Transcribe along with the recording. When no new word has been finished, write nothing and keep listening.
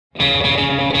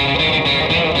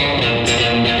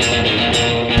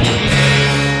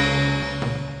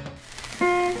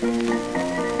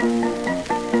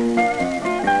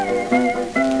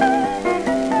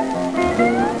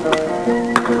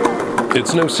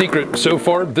no secret, so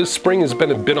far this spring has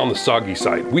been a bit on the soggy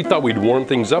side. We thought we'd warm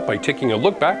things up by taking a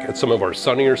look back at some of our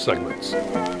sunnier segments.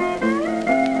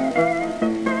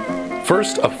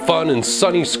 First, a fun and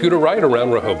sunny scooter ride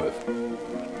around Rehoboth.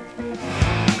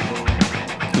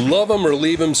 Love them or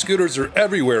leave them, scooters are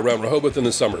everywhere around Rehoboth in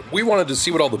the summer. We wanted to see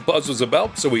what all the buzz was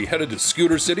about, so we headed to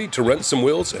Scooter City to rent some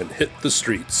wheels and hit the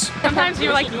streets. Sometimes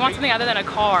you're like, you want something other than a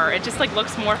car. It just like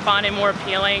looks more fun and more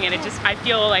appealing, and I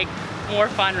feel like more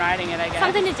fun riding it, I guess.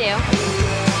 Something to do.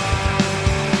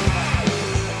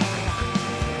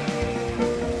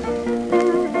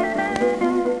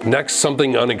 Next,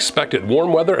 something unexpected.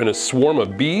 Warm weather and a swarm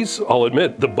of bees. I'll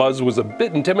admit, the buzz was a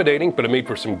bit intimidating, but it made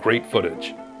for some great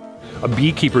footage. A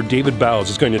beekeeper, David Bowes,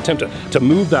 is going to attempt to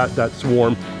move that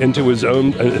swarm into his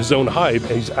own hive.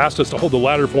 And he's asked us to hold the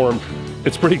ladder for him.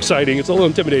 It's pretty exciting. It's a little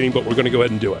intimidating, but we're going to go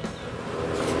ahead and do it.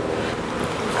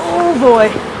 Oh boy.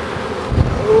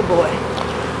 Oh boy.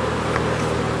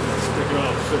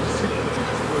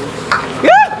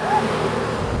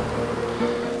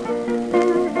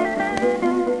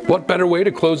 What better way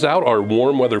to close out our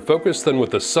warm weather focus than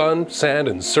with the sun, sand,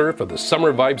 and surf of the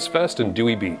Summer Vibes Fest in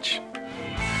Dewey Beach.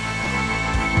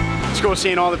 It's cool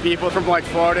seeing all the people from like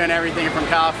Florida and everything, from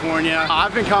California.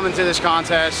 I've been coming to this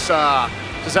contest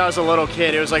since I was a little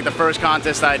kid. It was like the first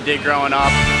contest that I did growing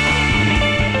up.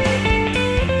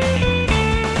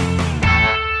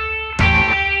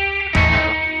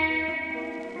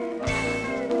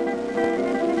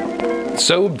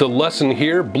 So the lesson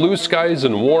here, blue skies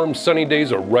and warm sunny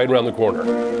days are right around the corner.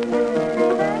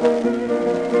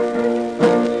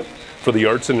 For the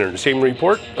Arts and Entertainment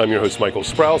Report, I'm your host Michael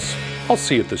Sprouse. I'll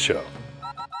see you at the show.